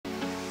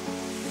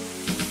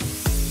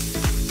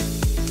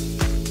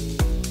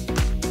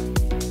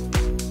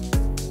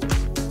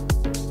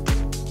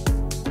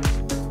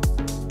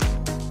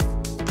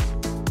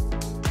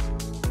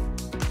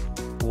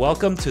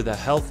Welcome to the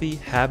Healthy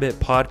Habit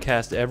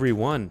Podcast,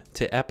 everyone,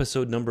 to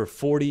episode number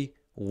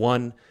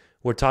 41.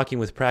 We're talking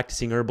with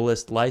practicing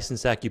herbalist,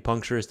 licensed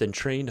acupuncturist, and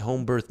trained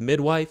home birth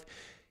midwife.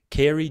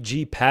 Carrie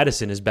G.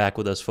 Pattison is back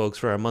with us, folks,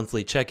 for our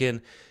monthly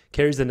check-in.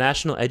 Carrie's the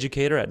national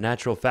educator at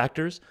Natural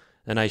Factors,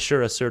 an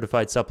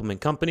ISURA-certified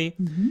supplement company.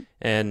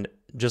 And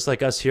just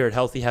like us here at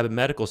Healthy Habit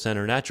Medical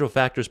Center, Natural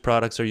Factors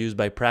products are used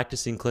by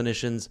practicing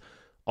clinicians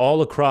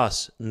all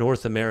across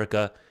North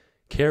America.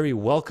 Carrie,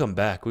 welcome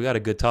back. We got a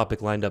good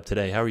topic lined up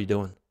today. How are you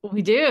doing?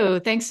 We do.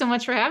 Thanks so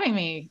much for having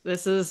me.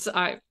 This is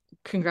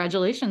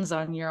congratulations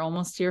on your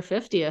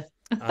 50th.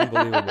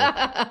 Unbelievable.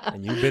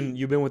 And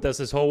you've been with us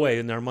this whole way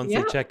in our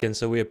monthly check-in,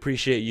 so we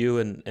appreciate you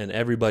and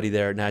everybody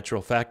there at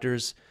Natural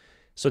Factors.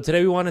 So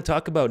today we want to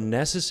talk about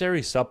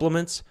necessary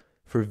supplements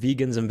for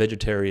vegans and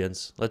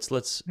vegetarians.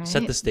 Let's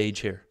set the stage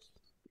here.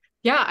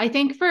 Yeah, I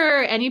think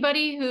for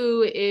anybody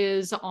who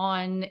is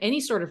on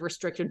any sort of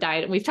restrictive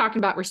diet, and we've talked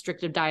about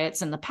restrictive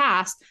diets in the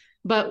past,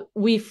 but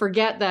we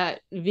forget that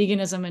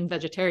veganism and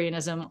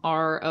vegetarianism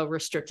are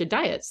restricted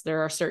diets.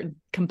 There are certain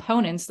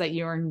components that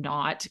you are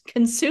not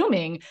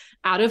consuming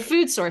out of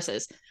food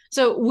sources.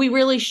 So we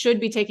really should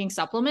be taking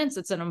supplements.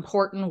 It's an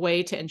important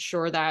way to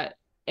ensure that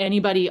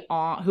anybody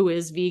who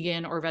is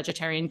vegan or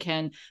vegetarian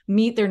can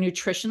meet their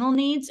nutritional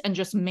needs and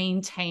just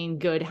maintain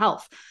good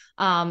health.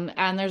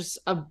 And there's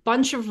a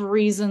bunch of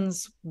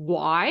reasons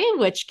why,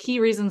 key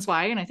reasons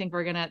why, and I think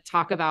we're going to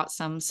talk about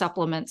some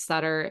supplements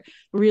that are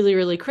really,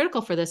 really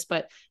critical for this,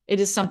 but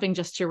it is something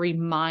just to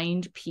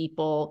remind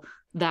people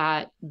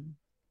that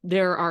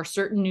there are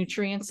certain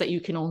nutrients that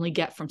you can only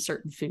get from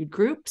certain food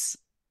groups.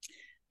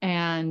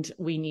 And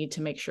we need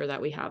to make sure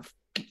that we have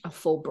a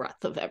full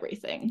breadth of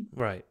everything.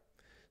 Right.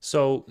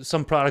 So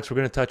some products we're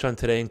going to touch on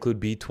today include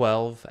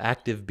B12,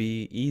 Active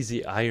B,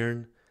 Easy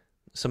Iron,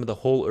 some of the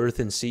whole earth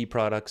and sea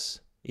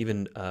products,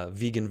 even a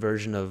vegan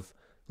version of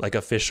like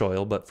a fish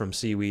oil, but from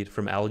seaweed,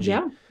 from algae.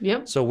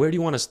 Yeah. So where do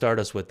you want to start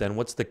us with then?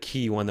 What's the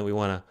key one that we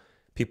want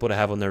people to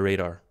have on their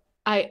radar?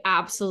 I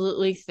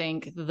absolutely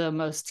think the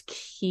most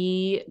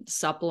key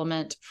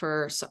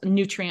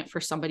nutrient for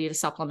somebody to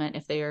supplement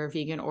if they are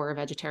vegan or a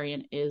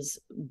vegetarian is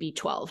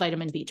B12,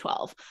 vitamin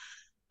B12.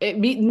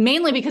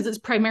 Mainly because it's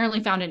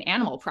primarily found in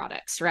animal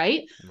products,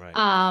 right?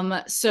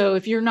 So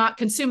if you're not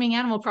consuming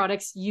animal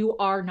products, you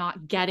are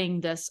not getting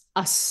this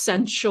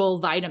essential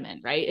vitamin,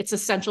 right? It's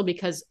essential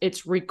because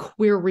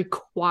we're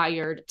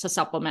required to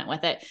supplement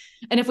with it.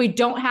 And if we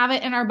don't have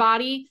it in our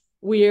body,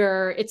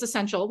 it's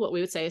essential, what we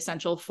would say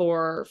essential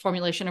for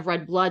formulation of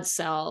red blood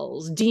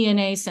cells,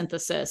 DNA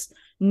synthesis,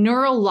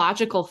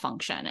 neurological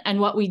function. And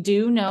what we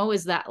do know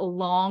is that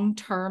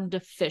long-term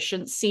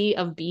deficiency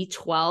of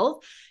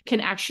B12 can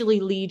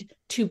actually lead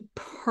to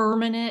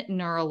permanent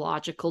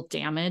neurological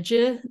damage,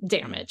 and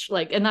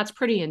that's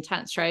pretty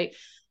intense, right?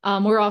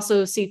 We're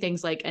also see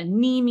things like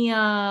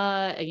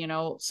anemia,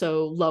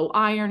 so low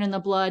iron in the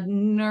blood,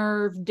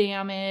 nerve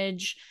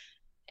damage.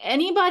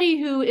 Anybody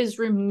who is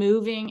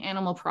removing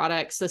animal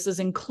products, this is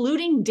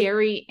including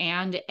dairy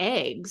and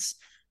eggs,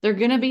 they're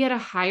going to be at a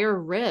higher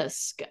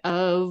risk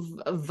of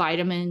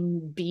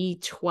vitamin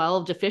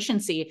B12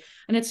 deficiency.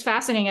 And it's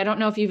fascinating. I don't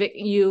know if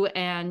you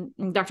and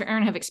Dr.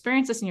 Aaron have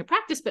experienced this in your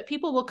practice, but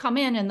people will come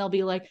in and they'll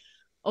be like,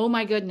 oh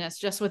my goodness,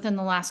 just within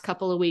the last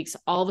couple of weeks,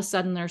 all of a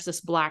sudden there's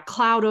this black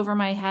cloud over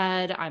my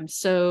head. I'm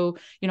so,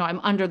 I'm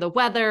under the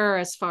weather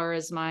as far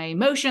as my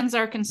emotions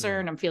are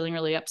concerned. I'm feeling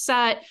really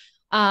upset.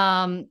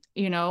 And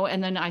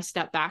then I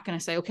step back and I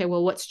say, okay,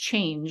 well, what's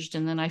changed?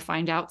 And then I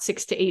find out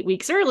 6 to 8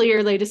 weeks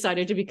earlier, they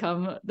decided to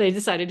become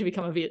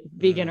a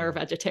vegan or a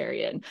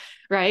vegetarian.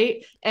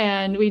 Right.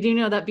 And we do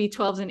know that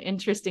B12 is an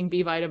interesting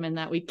B vitamin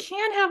that we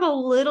can have a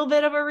little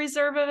bit of a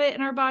reserve of it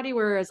in our body.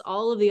 Whereas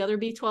all of the other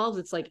B12s,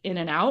 it's like in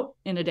and out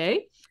in a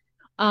day.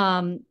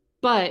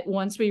 But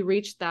once we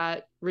reach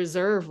that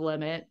reserve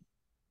limit,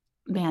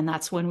 man,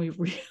 that's when we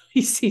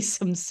really see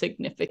some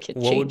significant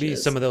changes. What would be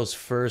some of those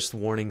first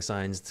warning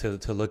signs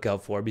to look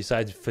out for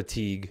besides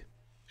fatigue?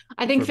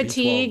 I think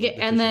fatigue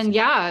and then,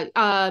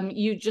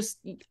 you just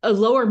a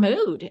lower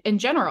mood in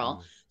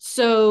general.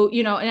 So,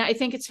 and I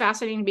think it's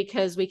fascinating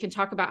because we can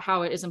talk about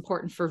how it is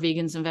important for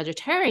vegans and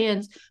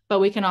vegetarians, but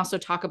we can also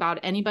talk about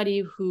anybody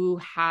who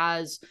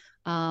has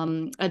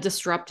a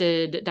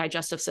disrupted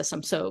digestive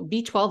system. So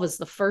B12 is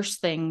the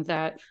first thing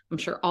that I'm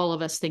sure all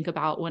of us think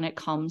about when it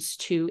comes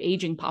to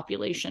aging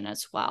population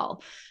as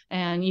well.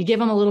 And you give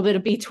them a little bit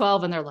of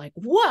B12 and they're like,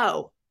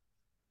 whoa,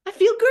 I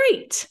feel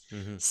great.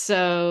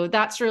 So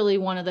that's really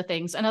one of the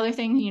things. Another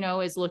thing,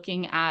 is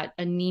looking at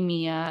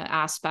anemia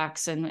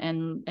aspects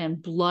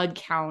and blood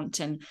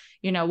count and,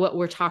 what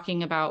we're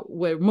talking about,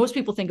 where most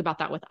people think about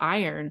that with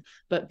iron,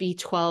 but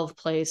B12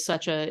 plays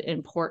such an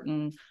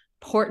important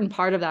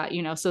part of that,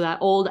 so that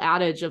old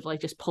adage of like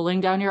just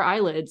pulling down your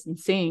eyelids and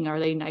seeing, are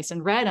they nice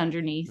and red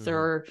underneath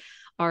or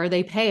are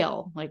they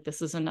pale? Like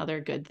this is another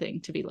good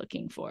thing to be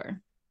looking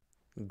for.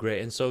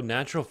 Great. And so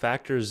Natural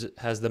Factors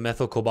has the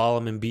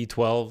methylcobalamin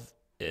B12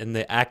 and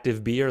the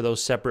Active B. Are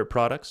those separate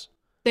products?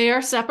 They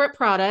are separate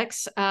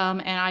products.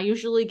 And I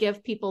usually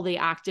give people the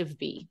active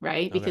B,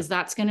 right? Because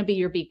that's going to be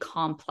your B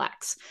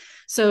complex.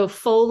 So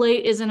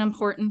folate is an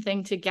important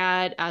thing to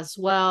get, as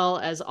well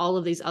as all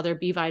of these other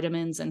B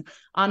vitamins. And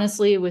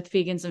honestly, with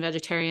vegans and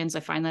vegetarians,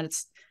 I find that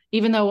it's,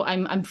 even though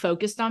I'm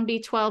focused on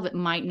B12, it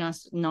might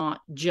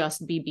not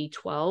just be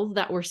B12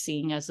 that we're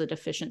seeing as a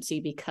deficiency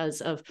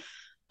because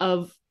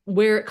of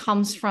where it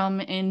comes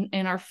from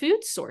in our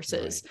food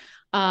sources.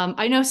 Right.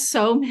 I know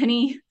so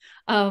many,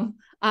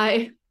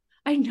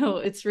 I know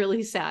it's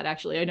really sad,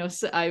 actually. I know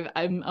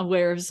I'm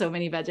aware of so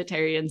many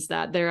vegetarians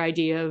that their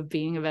idea of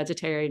being a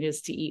vegetarian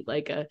is to eat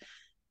like a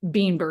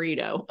bean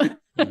burrito.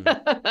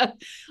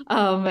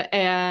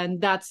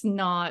 And that's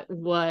not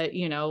what,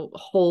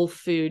 whole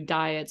food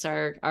diets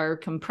are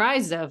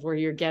comprised of, where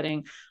you're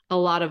getting a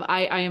lot of,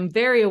 I am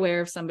very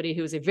aware of somebody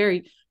who is a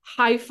very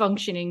high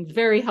functioning,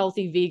 very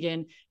healthy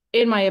vegan,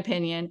 in my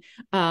opinion.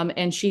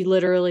 And she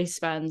literally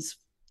spends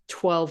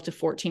 12 to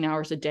 14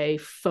 hours a day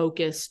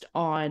focused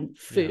on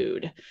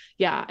food.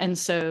 Yeah. And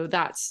so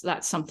that's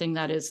something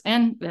that is,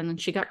 and then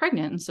she got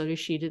pregnant. And so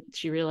she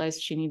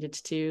realized she needed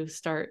to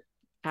start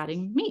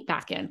adding meat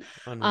back in.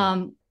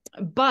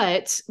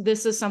 But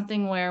this is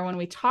something where when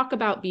we talk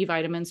about B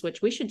vitamins,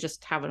 which we should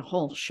just have a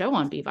whole show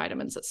on B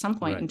vitamins at some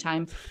point in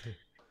time,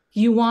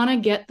 you want to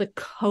get the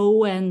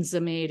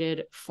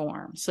coenzymated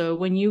form. So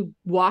when you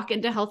walk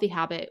into Healthy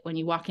Habit, when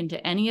you walk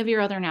into any of your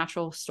other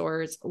natural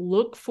stores,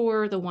 look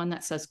for the one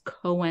that says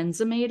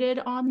coenzymated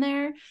on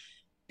there,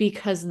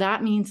 because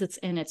that means it's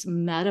in its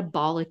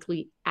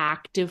metabolically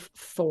active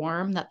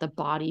form that the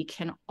body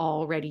can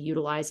already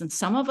utilize. And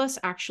some of us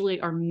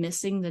actually are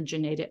missing the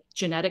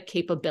genetic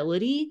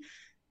capability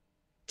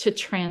to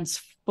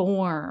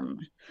transform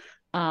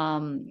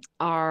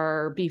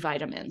our B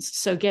vitamins.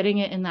 So getting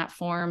it in that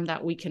form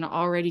that we can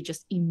already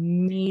just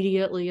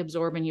immediately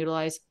absorb and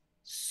utilize,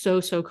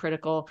 so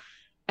critical.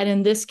 And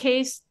in this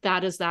case,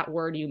 that is that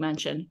word you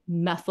mentioned,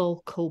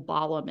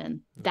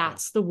 methylcobalamin.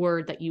 That's the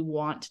word that you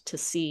want to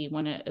see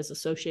when it is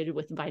associated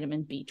with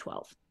vitamin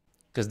B12.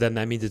 Because then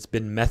that means it's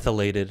been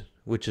methylated,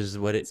 which is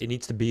what it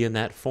needs to be in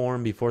that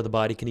form before the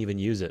body can even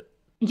use it.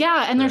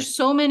 Yeah. And there's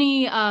so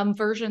many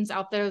versions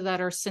out there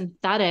that are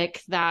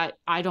synthetic that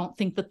I don't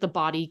think that the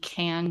body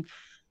can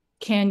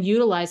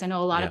utilize. I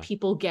know a lot of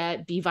people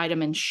get B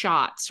vitamin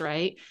shots,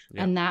 right?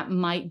 And that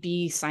might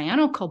be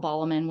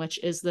cyanocobalamin,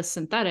 which is the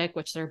synthetic,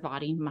 which their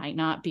body might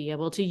not be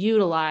able to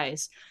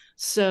utilize.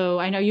 So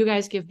I know you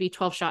guys give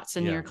B12 shots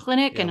in your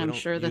clinic, and I'm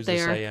sure that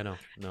they are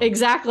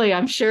exactly.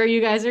 I'm sure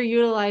you guys are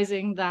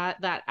utilizing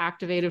that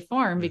activated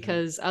form,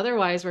 because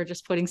otherwise we're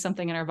just putting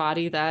something in our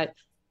body that,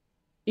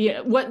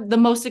 what the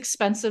most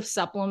expensive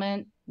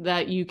supplement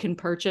that you can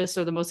purchase,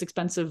 or the most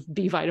expensive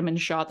B vitamin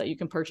shot that you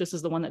can purchase,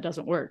 is the one that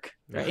doesn't work,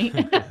 right?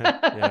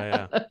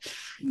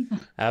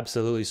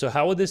 Absolutely. So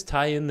how would this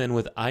tie in then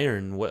with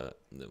iron? What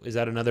is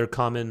that another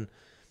common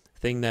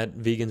thing that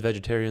vegans,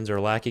 vegetarians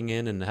are lacking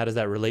in, and how does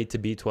that relate to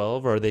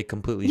B12, or are they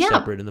completely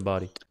separate in the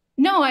body?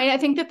 No, I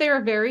think that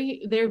they're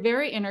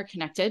very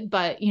interconnected,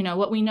 but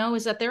what we know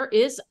is that there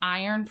is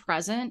iron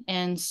present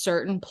in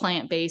certain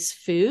plant-based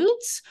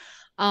foods.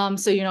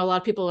 So, a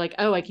lot of people are like,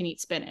 oh, I can eat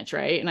spinach,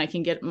 right? And I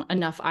can get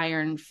enough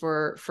iron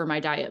for my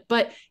diet,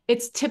 but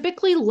it's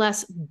typically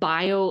less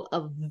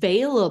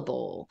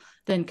bioavailable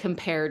than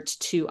compared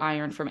to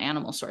iron from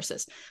animal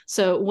sources.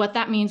 So what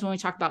that means when we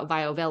talk about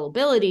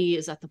bioavailability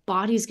is that the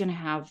body's going to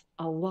have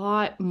a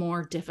lot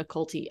more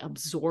difficulty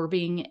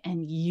absorbing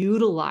and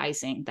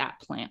utilizing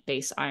that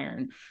plant-based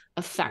iron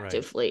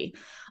effectively.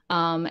 Right.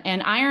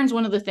 And iron is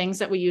one of the things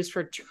that we use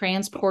for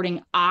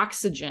transporting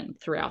oxygen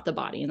throughout the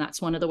body. And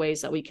that's one of the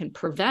ways that we can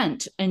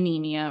prevent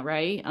anemia,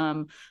 right?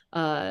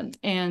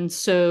 And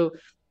so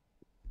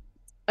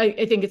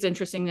I think it's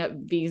interesting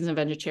that vegans and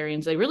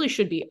vegetarians, they really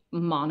should be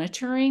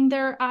monitoring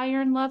their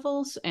iron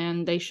levels,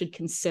 and they should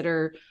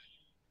consider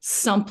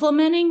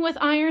supplementing with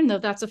iron, though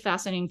that's a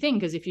fascinating thing,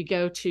 because if you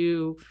go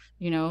to,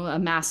 a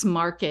mass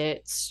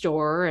market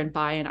store and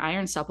buy an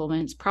iron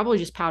supplement, it's probably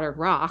just powdered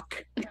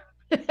rock.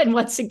 And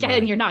once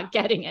again, you're not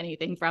getting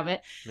anything from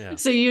it.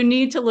 So you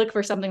need to look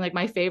for something like,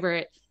 my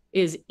favorite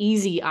is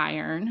Easy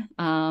Iron.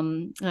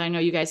 And I know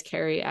you guys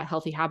carry a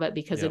Healthy Habit,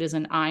 because it is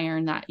an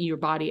iron that your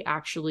body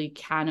actually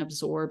can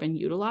absorb and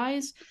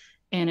utilize.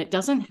 And it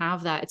doesn't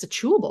have that. It's a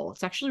chewable.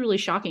 It's actually really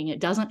shocking. It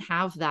doesn't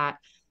have that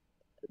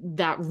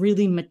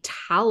really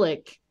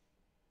metallic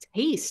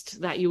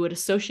taste that you would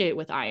associate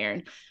with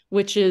iron,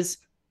 which is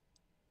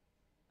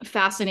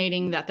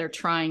fascinating that they're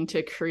trying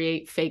to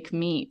create fake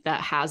meat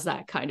that has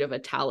that kind of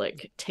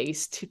metallic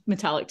taste to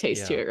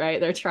it,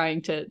 right? They're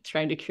trying to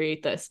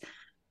create this,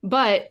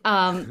 but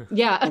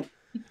and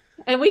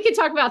we can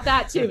talk about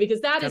that too,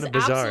 because that is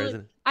bizarre,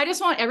 absolutely, I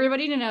just want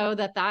everybody to know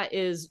that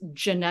is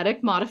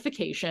genetic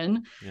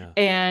modification.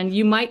 And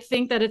you might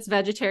think that it's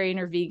vegetarian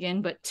or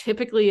vegan, but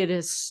typically it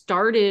has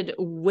started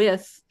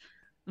with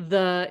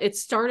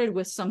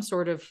some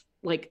sort of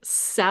like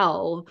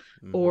cell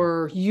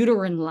or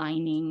uterine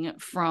lining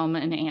from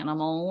an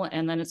animal,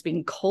 and then it's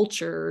being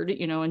cultured,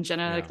 and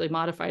genetically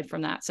modified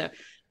from that. So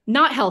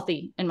Not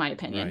healthy, in my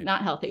opinion. Right.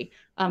 Not healthy.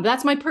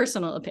 That's my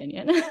personal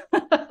opinion.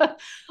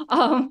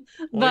 Well,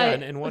 but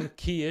yeah, and one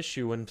key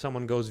issue when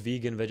someone goes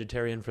vegan,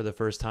 vegetarian for the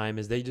first time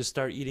is they just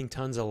start eating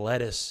tons of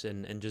lettuce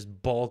and just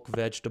bulk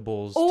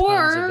vegetables, tons of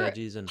or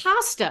veggies, and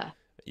pasta,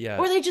 yeah,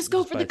 or they just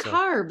go for by the itself.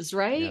 carbs,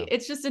 right? Yeah.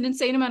 It's just an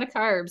insane amount of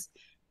carbs.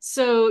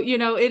 So,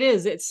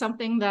 it's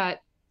something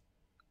that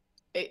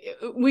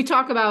we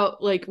talk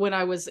about, like when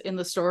I was in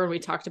the store and we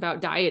talked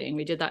about dieting,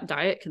 we did that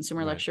diet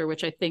consumer Right. lecture,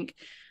 which I think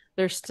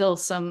there's still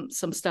some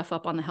stuff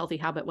up on the Healthy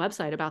Habit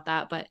website about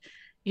that. But,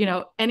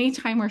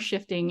 anytime we're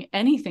shifting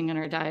anything in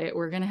our diet,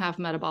 we're going to have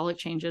metabolic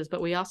changes,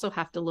 but we also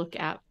have to look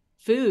at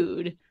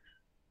food.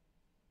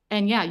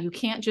 And yeah, you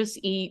can't just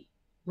eat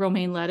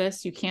romaine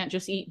lettuce. You can't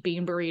just eat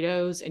bean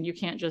burritos, and you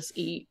can't just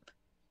eat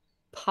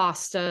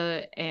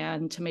pasta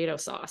and tomato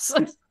sauce.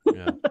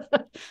 Yeah.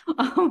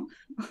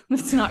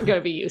 It's not going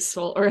to be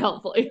useful or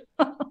helpful.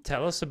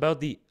 Tell us about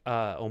the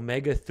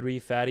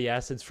omega-3 fatty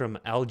acids from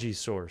algae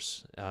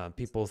source.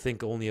 People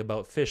think only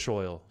about fish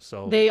oil.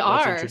 So They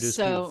let's are. introduce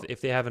people.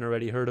 If they haven't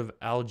already heard of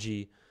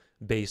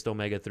algae-based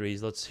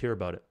omega-3s, let's hear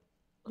about it.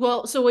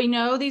 Well, so we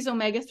know these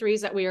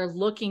omega-3s that we are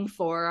looking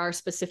for are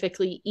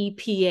specifically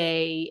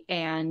EPA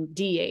and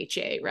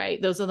DHA,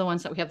 right? Those are the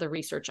ones that we have the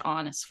research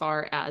on as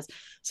far as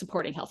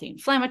supporting healthy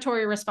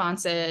inflammatory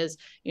responses,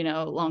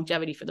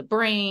 longevity for the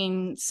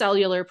brain,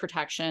 cellular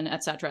protection,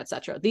 et cetera, et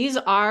cetera. These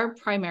are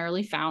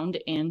primarily found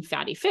in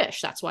fatty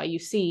fish. That's why you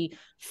see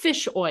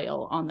fish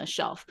oil on the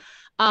shelf.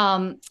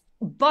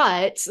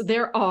 But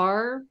there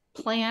are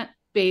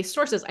plant-based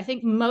sources. I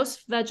think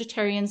most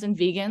vegetarians and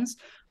vegans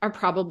are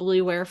probably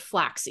aware of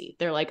flaxseed.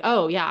 They're like,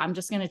 oh yeah, I'm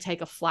just going to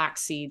take a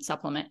flaxseed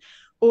supplement.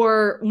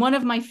 Or one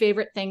of my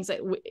favorite things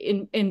that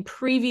in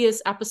previous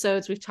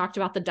episodes, we've talked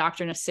about the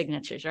doctrine of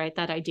signatures, right?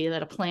 That idea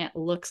that a plant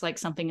looks like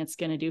something it's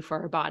going to do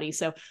for our body.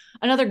 So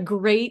another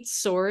great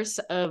source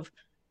of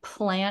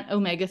plant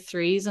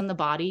omega-3s in the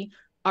body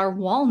are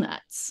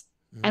walnuts.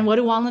 And what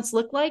do walnuts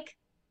look like?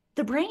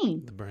 The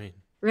brain. The brain.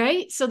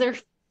 Right? So they're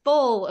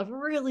full of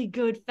really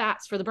good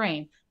fats for the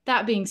brain.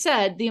 That being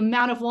said, the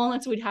amount of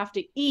walnuts we'd have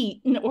to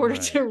eat in order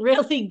to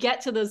really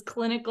get to those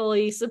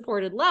clinically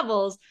supported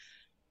levels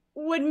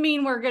would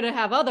mean we're going to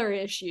have other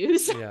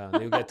issues. Yeah,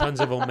 they've got tons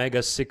of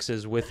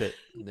omega-6s with it.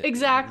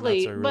 Exactly.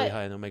 Nuts are really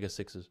high in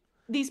omega-6s.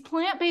 These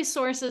plant-based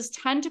sources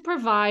tend to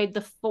provide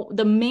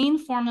the main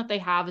form that they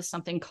have is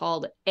something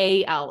called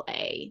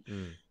ALA.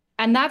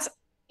 And that's,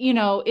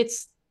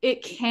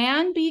 it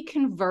can be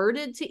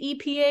converted to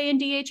EPA and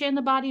DHA in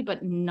the body,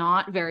 but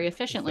not very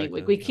efficiently.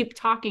 We keep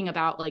talking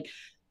about like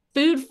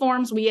food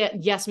forms. We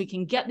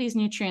can get these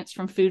nutrients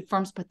from food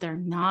forms, but they're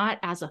not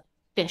as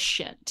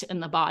efficient in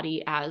the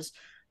body as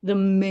the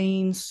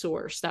main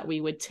source that we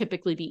would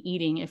typically be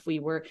eating if we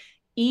were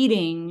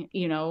eating,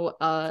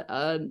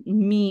 a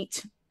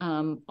meat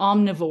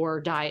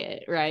omnivore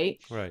diet,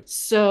 right? Right.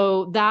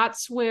 So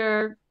that's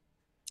where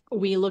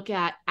we look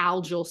at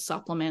algal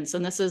supplements.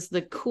 And this is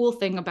the cool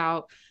thing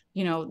about,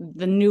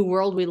 the new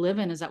world we live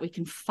in, is that we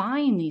can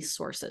find these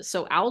sources.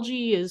 So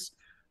algae is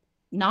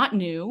not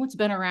new. It's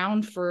been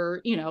around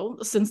for,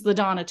 since the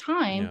dawn of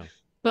time,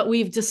 but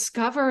we've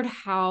discovered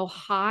how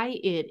high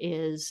it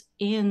is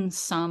in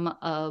some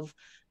of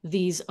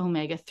these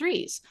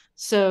omega-3s.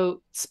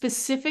 So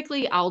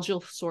specifically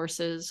algal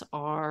sources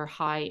are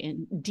high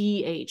in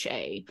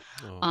DHA.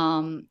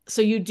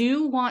 So you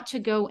do want to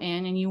go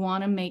in and you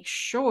want to make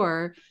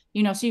sure,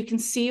 so you can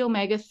see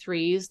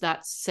omega-3s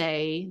that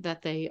say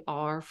that they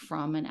are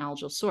from an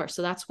algal source.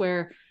 So that's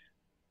where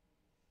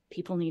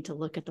people need to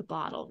look at the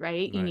bottle,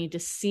 right? You need to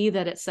see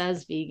that it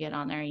says vegan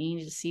on there. You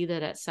need to see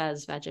that it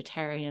says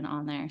vegetarian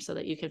on there so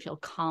that you can feel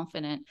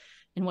confident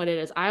in what it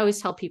is. I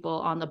always tell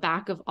people on the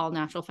back of all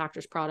Natural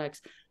Factors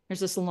products, there's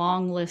this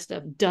long list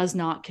of does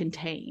not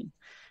contain.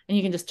 And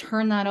you can just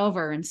turn that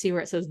over and see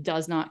where it says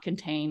does not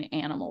contain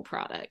animal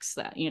products,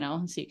 that,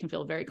 so you can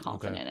feel very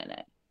confident in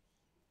it.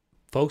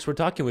 Folks, we're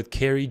talking with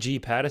Carrie G.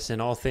 Pattison,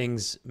 all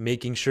things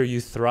making sure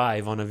you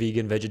thrive on a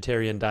vegan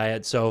vegetarian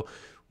diet. So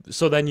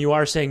then you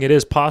are saying it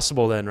is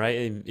possible then,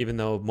 right? Even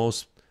though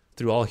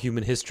through all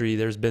human history,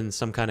 there's been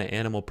some kind of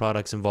animal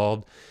products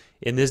involved.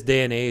 In this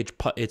day and age,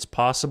 it's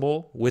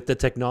possible with the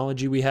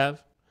technology we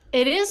have?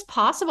 It is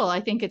possible. I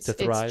think it's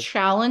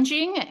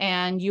challenging,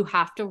 and you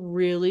have to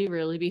really,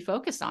 really be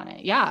focused on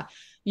it. Yeah.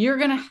 You're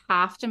going to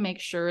have to make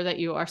sure that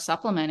you are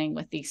supplementing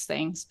with these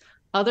things.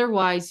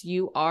 Otherwise,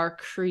 you are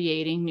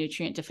creating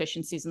nutrient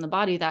deficiencies in the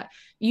body that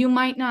you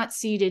might not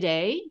see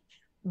today,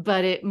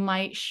 but it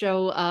might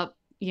show up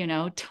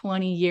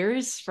 20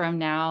 years from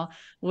now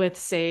with,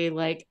 say,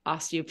 like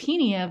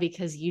osteopenia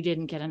because you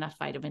didn't get enough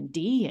vitamin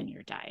D in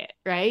your diet,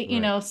 right?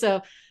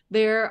 So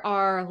there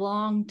are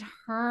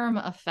long-term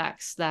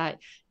effects that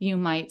you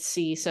might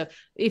see. So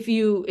if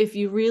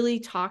you really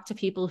talk to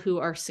people who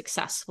are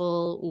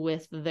successful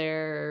with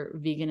their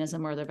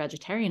veganism or their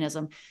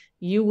vegetarianism,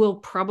 you will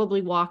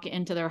probably walk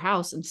into their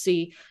house and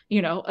see,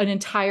 an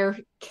entire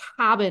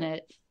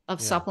cabinet of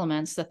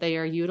supplements that they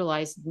are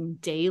utilizing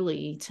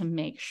daily to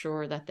make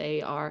sure that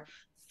they are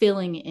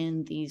filling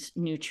in these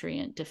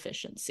nutrient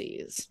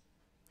deficiencies.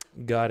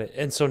 Got it.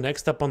 And so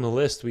next up on the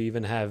list, we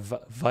even have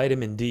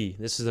vitamin D.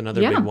 This is another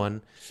big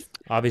one.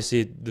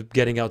 Obviously,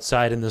 getting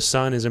outside in the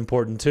sun is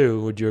important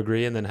too. Would you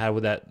agree? And then how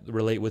would that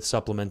relate with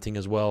supplementing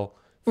as well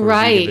for a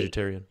vegan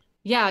vegetarian?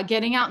 Yeah,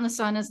 getting out in the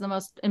sun is the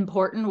most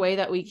important way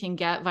that we can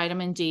get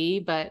vitamin D.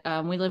 But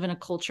we live in a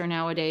culture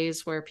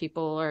nowadays where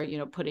people are,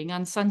 putting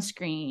on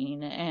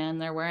sunscreen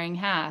and they're wearing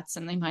hats,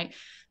 and they might,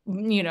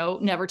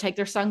 never take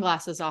their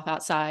sunglasses off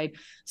outside.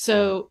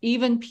 So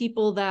even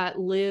people that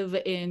live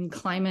in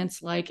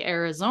climates like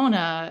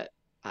Arizona,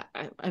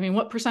 I mean,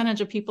 what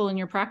percentage of people in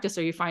your practice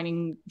are you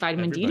finding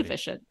vitamin D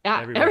deficient?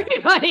 Yeah,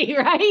 everybody,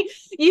 right?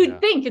 You'd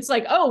think it's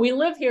like, oh, we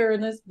live here in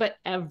this, but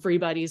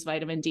everybody's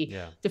vitamin D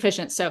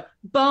deficient. So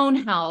bone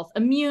health,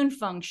 immune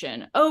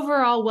function,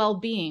 overall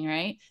well-being,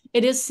 right?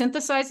 It is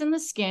synthesized in the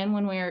skin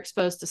when we are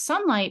exposed to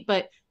sunlight,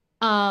 but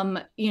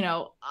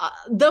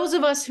those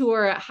of us who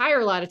are at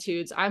higher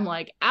latitudes, I'm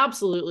like,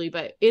 absolutely.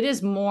 But it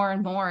is more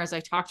and more as I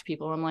talk to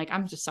people, I'm like,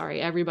 I'm just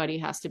sorry. Everybody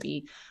has to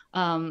be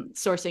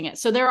sourcing it.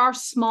 So there are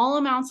small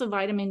amounts of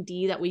vitamin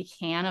D that we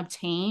can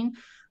obtain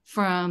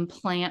from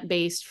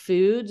plant-based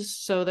foods.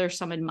 So there's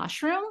some in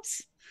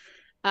mushrooms.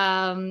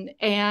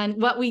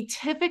 And what we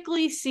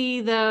typically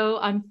see, though,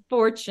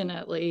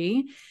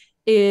 unfortunately,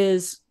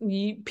 is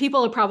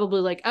people are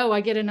probably like, oh, I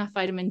get enough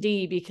vitamin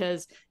D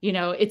because,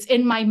 it's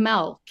in my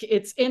milk,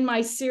 it's in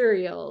my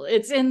cereal,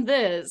 it's in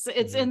this,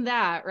 it's in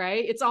that,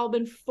 right? It's all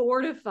been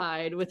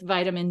fortified with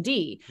vitamin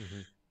D.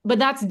 But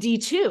that's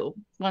D2.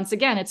 Once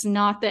again, it's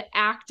not the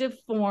active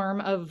form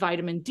of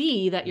vitamin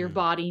D that your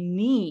body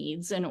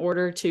needs in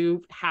order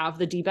to have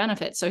the D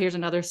benefit. So here's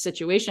another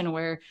situation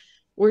where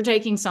we're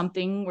taking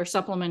something, we're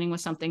supplementing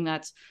with something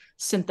that's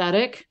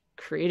synthetic,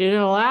 created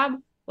in a lab,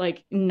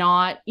 like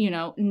not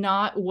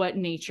what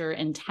nature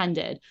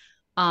intended.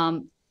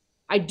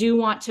 I do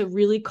want to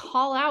really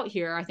call out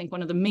here, I think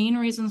one of the main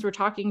reasons we're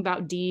talking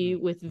about D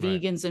with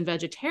vegans and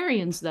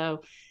vegetarians,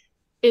 though,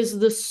 is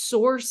the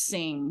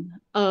sourcing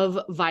of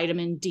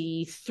vitamin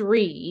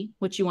D3,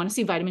 which you want to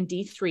see vitamin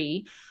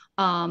D3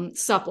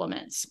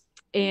 supplements.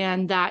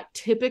 And that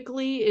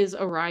typically is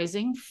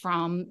arising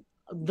from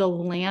the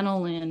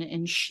lanolin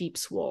in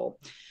sheep's wool,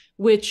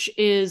 which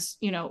is,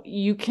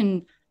 you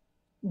can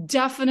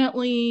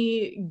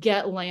definitely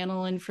get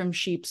lanolin from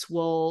sheep's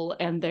wool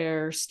and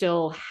they're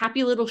still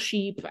happy little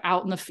sheep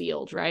out in the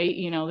field, right?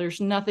 There's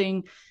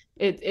nothing,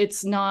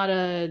 it's not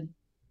a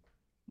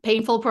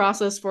painful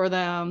process for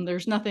them.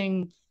 There's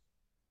nothing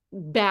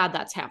bad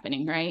that's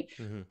happening, right?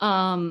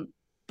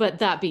 But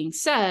that being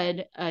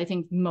said, I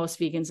think most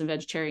vegans and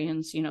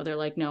vegetarians, they're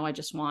like, no, I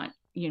just want,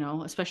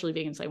 especially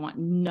vegans, I want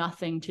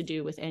nothing to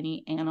do with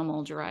any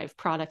animal derived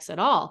products at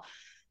all.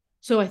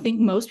 So I think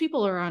most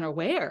people are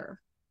unaware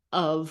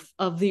of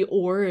the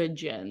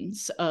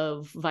origins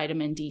of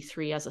vitamin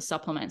D3 as a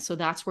supplement. So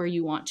that's where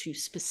you want to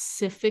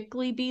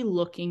specifically be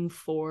looking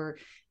for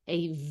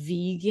a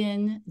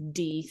vegan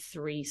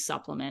D3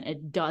 supplement.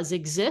 It does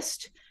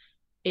exist.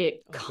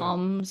 It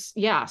comes,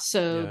 that's,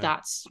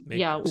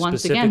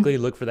 once specifically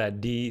again, look for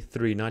that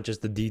D3, not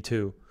just the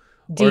D2.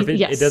 Or if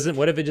it doesn't,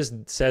 what if it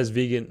just says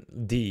vegan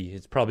D?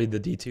 It's probably the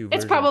D2 version.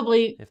 It's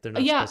probably, if they're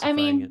not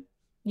specifying it.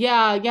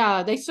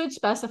 Yeah, they should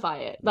specify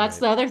it. That's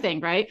the other thing,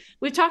 right?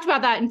 We've talked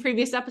about that in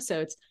previous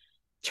episodes.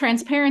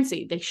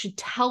 Transparency. They should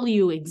tell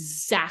you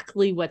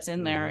exactly what's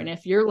in there. And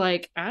if you're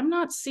like, I'm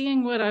not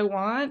seeing what I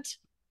want,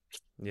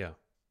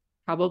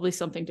 probably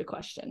something to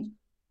question.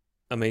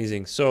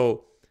 Amazing.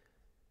 So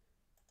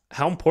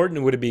how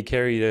important would it be,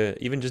 Carrie,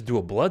 to even just do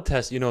a blood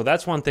test?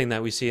 That's one thing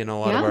that we see in a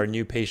lot of our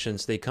new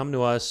patients. They come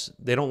to us,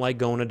 they don't like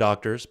going to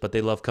doctors, but they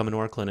love coming to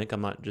our clinic.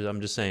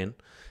 I'm just saying.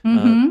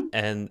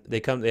 And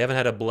they haven't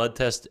had a blood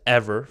test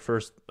ever.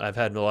 First, I've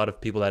had a lot of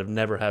people that have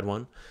never had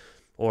one,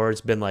 or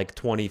it's been like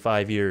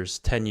 25 years,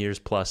 10 years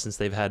plus since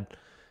they've had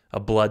a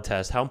blood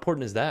test. How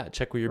important is that?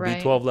 Check where your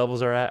B12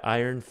 levels are at,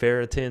 iron,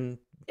 ferritin.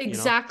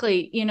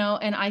 Exactly.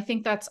 And I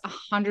think that's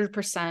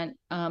 100%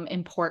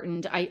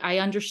 important. I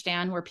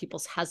understand where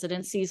people's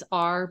hesitancies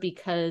are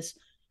because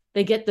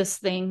they get this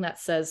thing that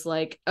says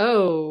like,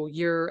 oh,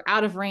 you're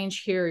out of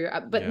range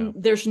here. But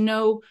there's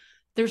no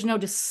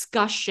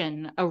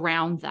discussion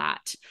around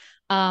that.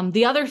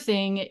 The other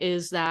thing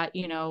is that,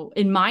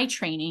 in my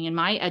training, in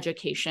my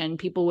education,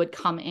 people would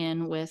come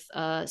in with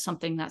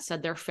something that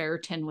said their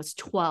ferritin was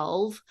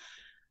 12.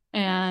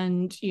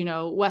 And,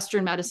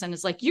 Western medicine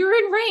is like, you're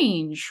in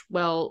range.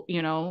 Well,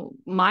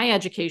 my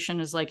education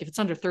is like, if it's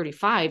under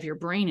 35, your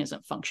brain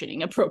isn't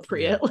functioning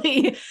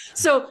appropriately.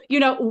 So,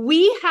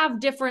 we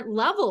have different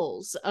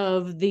levels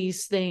of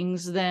these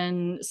things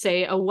than,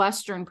 say, a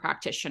Western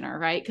practitioner,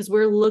 right? Because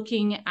we're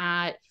looking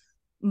at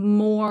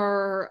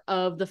more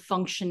of the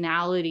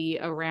functionality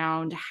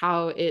around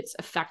how it's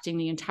affecting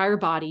the entire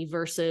body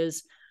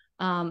versus,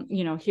 I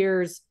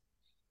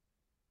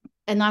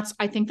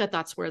think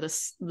that's where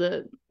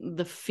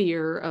the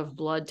fear of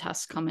blood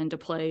tests come into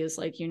play is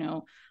like,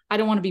 I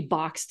don't want to be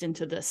boxed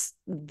into this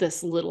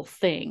little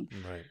thing.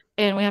 Right.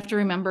 And we have to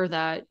remember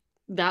that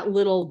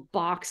little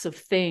box of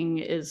thing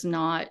is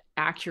not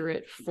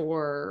accurate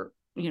for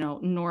the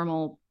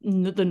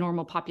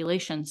normal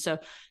population. So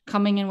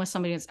coming in with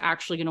somebody that's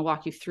actually going to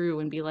walk you through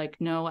and be like,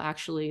 no,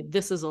 actually,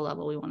 this is a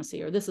level we want to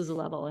see, or this is a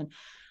level. And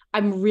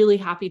I'm really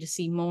happy to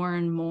see more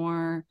and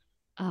more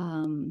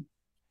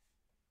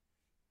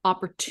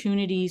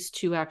opportunities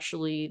to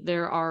actually,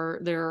 there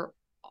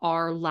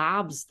are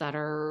labs that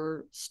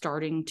are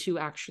starting to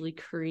actually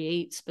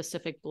create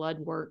specific blood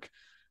work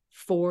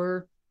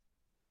for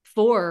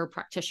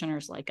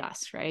practitioners like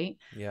us, right?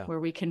 Yeah. Where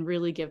we can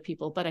really give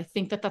people. But I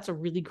think that that's a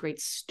really great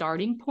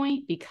starting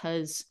point,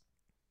 because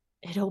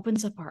it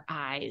opens up our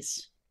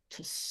eyes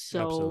to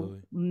so Absolutely.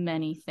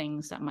 many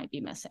things that might be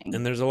missing.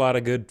 And there's a lot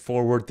of good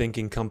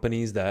forward-thinking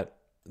companies that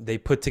they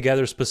put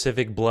together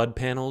specific blood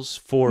panels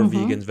for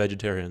vegans,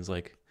 vegetarians,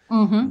 like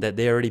that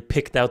they already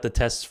picked out the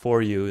tests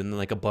for you in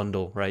like a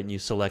bundle, right? And you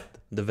select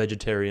the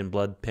vegetarian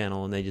blood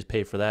panel and they just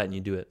pay for that and you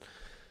do it.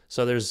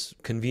 So there's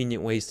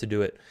convenient ways to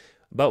do it.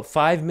 About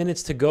 5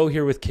 minutes to go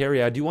here with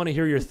Carrie. I do want to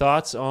hear your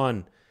thoughts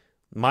on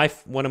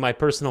one of my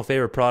personal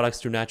favorite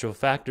products through Natural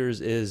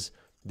Factors is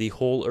the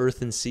Whole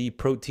Earth and Sea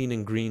protein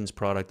and greens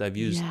product. I've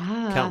used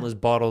countless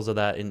bottles of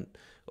that in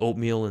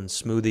oatmeal and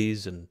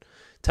smoothies. And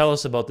tell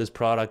us about this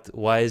product.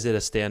 Why is it a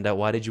standout?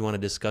 Why did you want to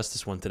discuss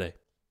this one today?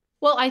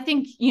 Well, I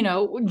think,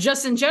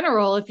 just in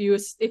general, if you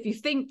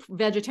think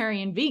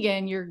vegetarian,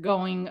 vegan, you're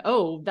going,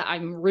 oh,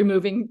 I'm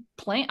removing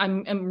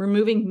I'm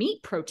removing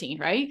meat protein,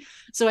 right?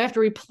 So I have to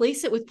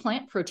replace it with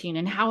plant protein.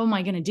 And how am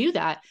I going to do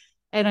that?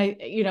 And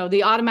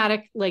the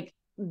automatic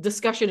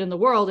discussion in the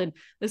world, and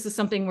this is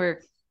something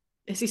where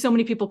I see so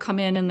many people come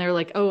in and they're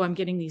like, oh, I'm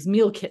getting these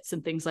meal kits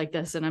and things like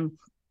this. And I'm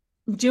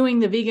doing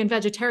the vegan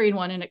vegetarian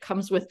one, and it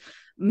comes with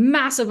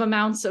massive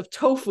amounts of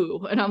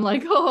tofu. And I'm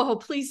like, oh,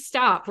 please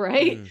stop.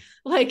 Right.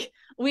 Plant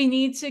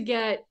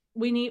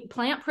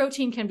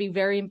protein can be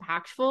very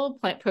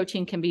impactful. Plant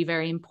protein can be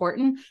very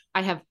important.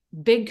 I have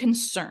big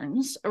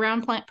concerns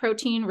around plant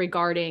protein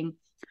regarding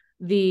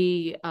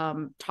the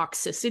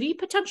toxicity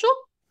potential.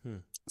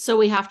 So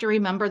we have to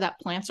remember that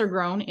plants are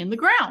grown in the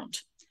ground.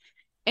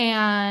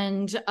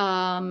 And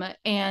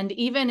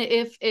even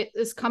if it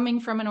is coming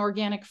from an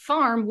organic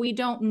farm, we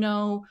don't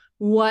know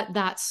what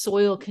that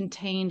soil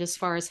contained as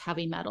far as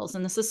heavy metals.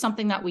 And this is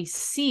something that we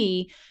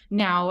see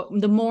now.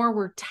 The more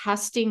we're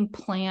testing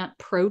plant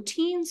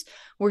proteins,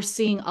 we're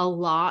seeing a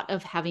lot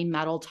of heavy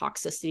metal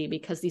toxicity,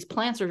 because these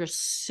plants are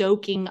just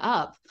soaking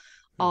up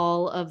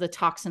all of the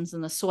toxins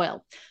in the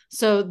soil.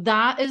 So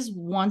that is,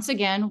 once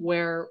again,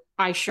 where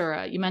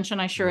ISURA, you mentioned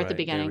ISURA at the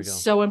beginning,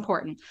 so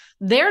important.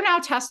 They're now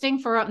testing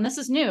for, and this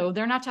is new,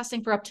 they're now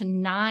testing for up to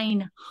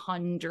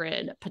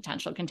 900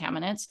 potential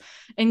contaminants,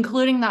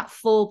 including that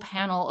full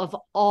panel of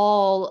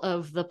all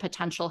of the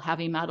potential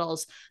heavy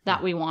metals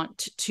that we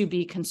want to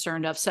be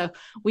concerned of. So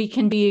we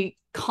can be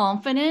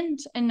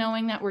confident in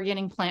knowing that we're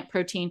getting plant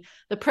protein.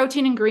 The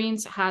protein in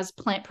greens has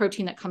plant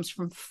protein that comes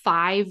from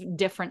 5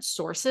 different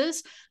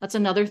sources. That's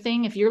another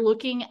thing. If you're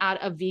looking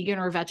at a vegan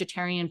or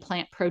vegetarian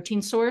plant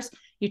protein source,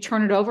 you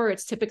turn it over,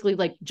 it's typically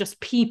like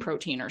just pea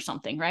protein or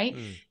something, right?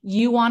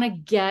 You want to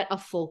get a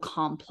full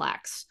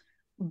complex.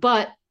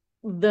 But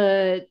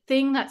the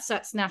thing that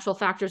sets Natural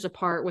Factors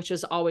apart, which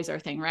is always our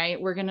thing, right?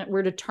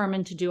 We're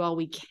determined to do all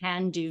we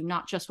can do,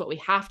 not just what we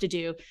have to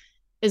do,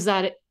 is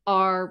that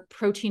our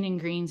protein and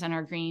greens and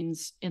our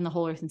greens in the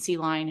Whole Earth and Sea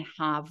line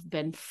have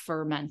been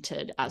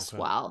fermented as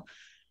well.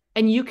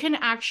 And you can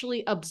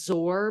actually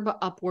absorb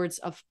upwards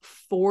of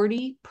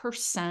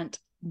 40%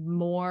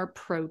 more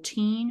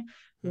protein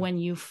when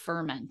you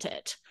ferment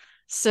it.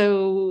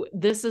 So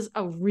this is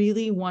a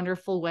really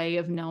wonderful way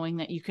of knowing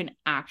that you can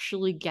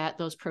actually get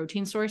those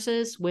protein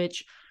sources,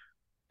 which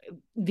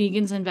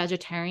vegans and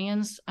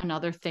vegetarians,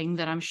 another thing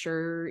that I'm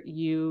sure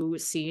you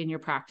see in your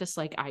practice,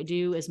 like I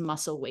do, is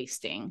muscle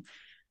wasting,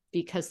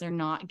 because they're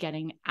not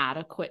getting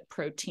adequate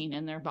protein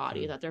in their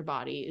body that their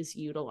body is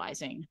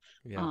utilizing.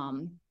 Not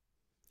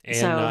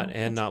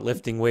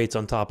lifting weights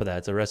on top of that.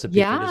 It's a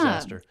recipe for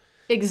disaster.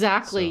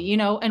 Exactly.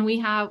 And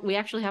we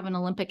actually have an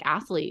Olympic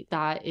athlete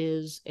that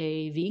is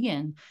a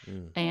vegan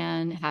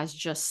and has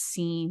just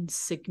seen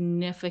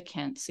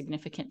significant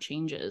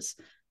changes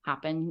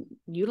happen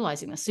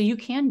utilizing this. So you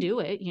can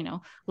do it,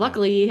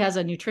 luckily he has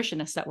a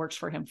nutritionist that works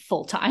for him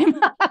full time.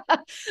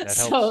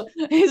 So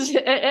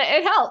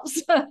it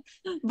helps,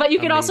 but you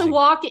can also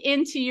walk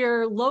into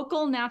your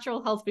local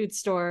natural health food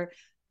store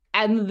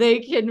and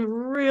they can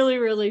really,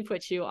 really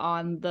put you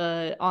on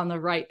the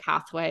right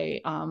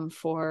pathway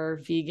for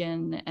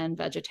vegan and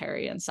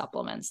vegetarian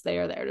supplements. They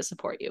are there to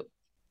support you.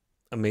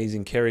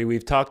 Amazing, Carrie.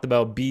 We've talked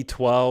about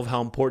B12,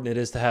 how important it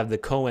is to have the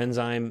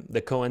coenzyme,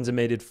 the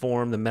coenzymated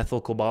form, the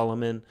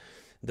methylcobalamin,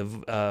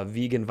 the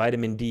vegan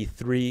vitamin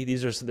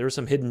D3. There are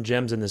some hidden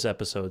gems in this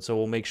episode, so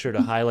we'll make sure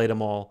to highlight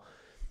them all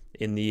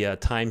in the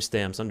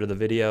timestamps under the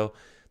video.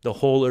 The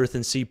Whole Earth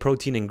and Sea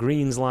protein and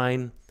greens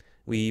line.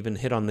 We even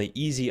hit on the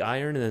easy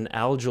iron and then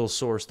algal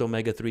sourced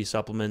omega-3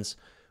 supplements.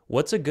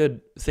 What's a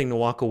good thing to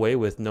walk away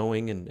with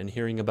knowing and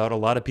hearing about? A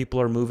lot of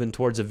people are moving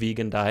towards a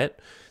vegan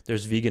diet.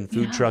 There's vegan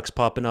food trucks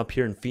popping up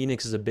here, and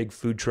Phoenix is a big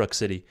food truck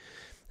city.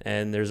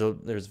 and there's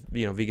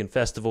vegan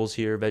festivals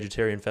here,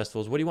 vegetarian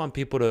festivals. What do you want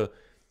people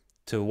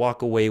to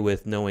walk away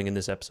with knowing in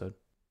this episode?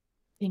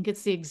 I think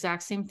it's the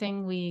exact same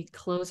thing we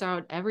close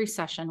out every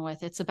session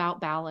with. It's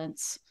about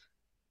balance.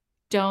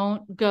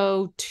 Don't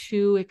go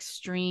too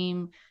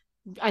extreme.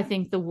 I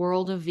think the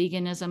world of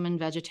veganism and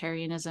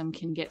vegetarianism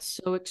can get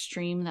so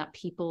extreme that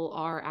people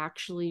are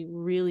actually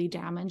really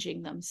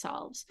damaging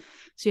themselves.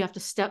 So you have to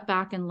step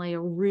back and lay a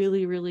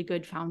really, really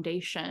good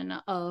foundation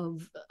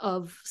of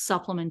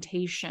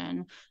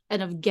supplementation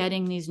and of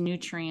getting these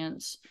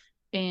nutrients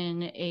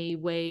in a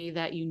way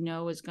that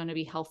is going to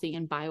be healthy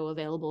and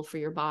bioavailable for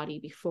your body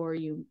before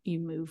you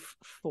move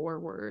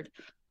forward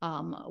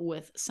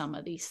with some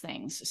of these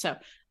things. So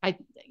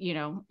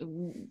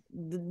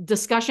the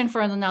discussion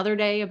for another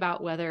day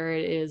about whether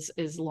it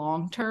is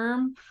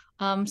long-term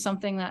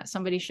something that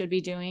somebody should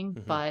be doing.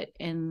 Mm-hmm. But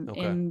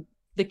in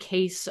the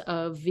case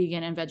of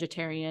vegan and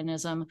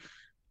vegetarianism,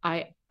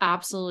 I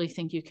absolutely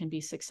think you can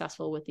be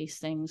successful with these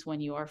things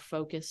when you are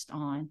focused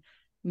on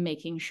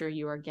making sure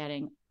you are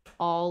getting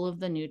all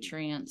of the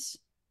nutrients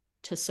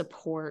to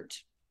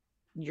support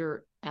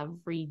your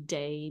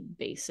everyday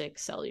basic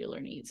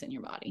cellular needs in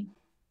your body.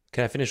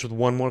 Can I finish with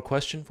one more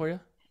question for you?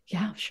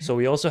 Yeah, sure. So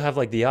we also have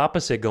like the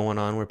opposite going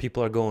on where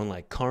people are going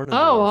like carnivore,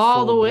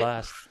 all the way.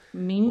 Blast.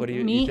 What do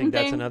you think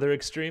that's another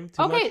extreme?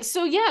 Okay, much?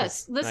 So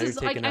yes, this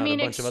is like,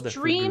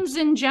 extremes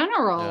in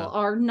general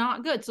are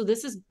not good. So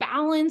this is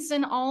balance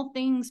in all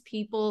things,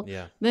 people.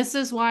 Yeah. This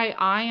is why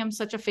I am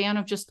such a fan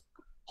of just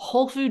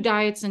whole food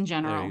diets in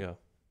general. There you go.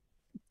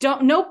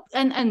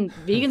 And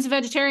vegans and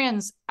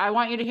vegetarians, I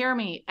want you to hear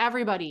me.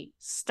 Everybody,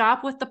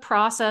 stop with the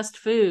processed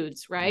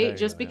foods, right?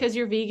 Just because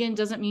you're vegan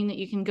doesn't mean that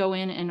you can go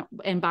in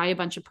and buy a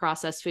bunch of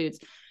processed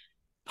foods.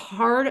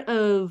 Part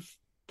of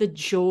the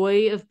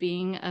joy of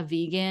being a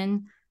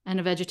vegan and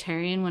a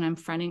vegetarian when I'm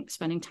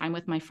spending time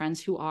with my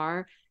friends who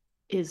are,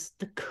 is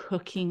the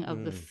cooking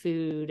of the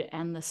food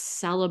and the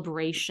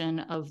celebration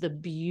of the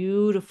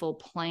beautiful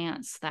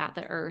plants that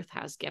the earth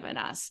has given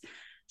us.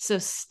 So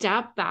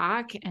step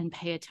back and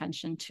pay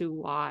attention to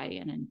why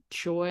and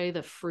enjoy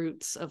the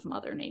fruits of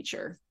Mother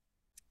Nature.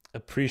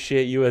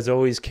 Appreciate you as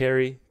always,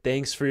 Carrie.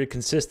 Thanks for your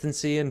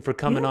consistency and for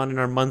coming on in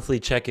our monthly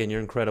check-in. You're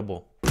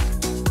incredible.